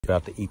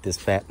About to eat this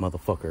fat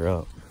motherfucker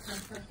up.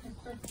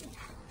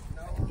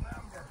 Now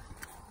remember,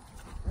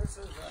 this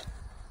is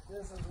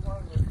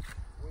one that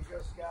we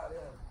just got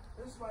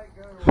in. This might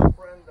go to a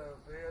friend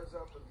of his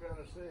up in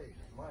Tennessee.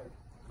 Might.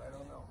 I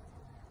don't know.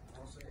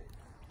 We'll see.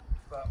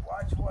 But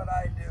watch what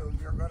I do.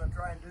 You're going to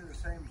try and do the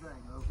same thing,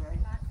 okay?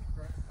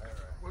 All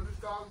right. What's this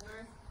dog's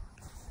name?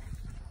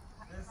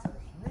 This is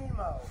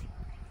Nemo.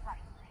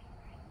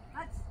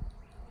 That's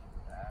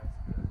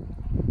good.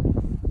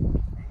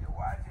 And you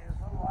watch his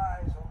little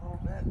eyes a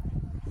little bit,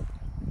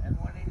 and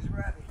when he's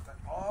ready. But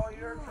all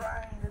you're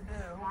trying to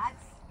do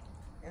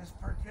is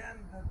pretend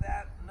that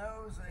that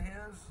nose of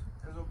his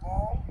is a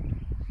ball,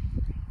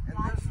 and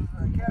this is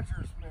a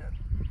catcher's mitt.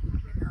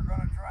 You're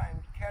going to try and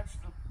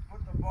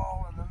put the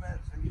ball in the mitt.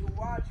 So you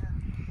watch it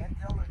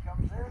until it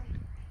comes in.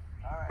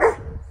 All right.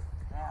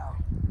 Now,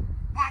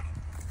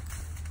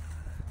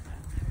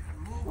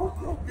 move a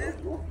little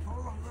bit, pull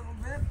a little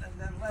bit, and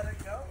then let it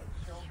go, and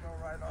she'll go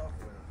right off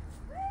with it.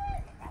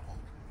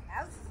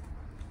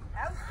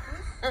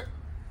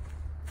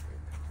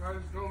 Can I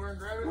just go over and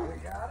grab it? You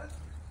got it?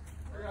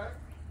 I got it.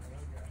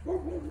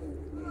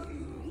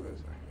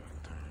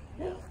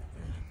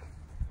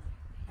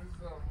 This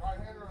is a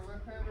right-hander or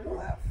left-hander?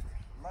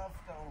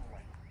 Left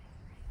only.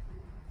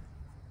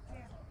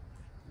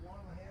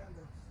 One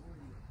handed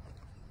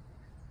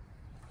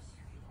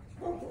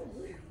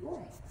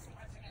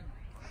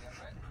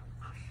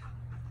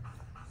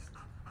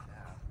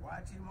Now,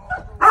 watch him all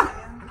the way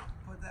in.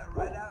 Put that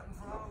right out in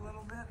front a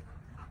little bit.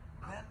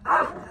 Bend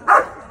down just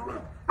a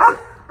little.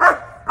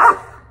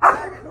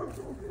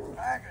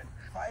 Back it.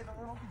 Fight a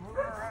little. Move it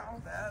around.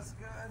 That's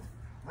good.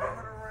 Move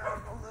it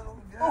around a little.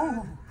 Good.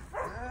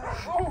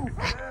 Good.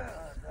 Good.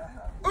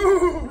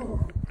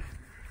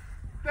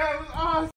 That was awesome.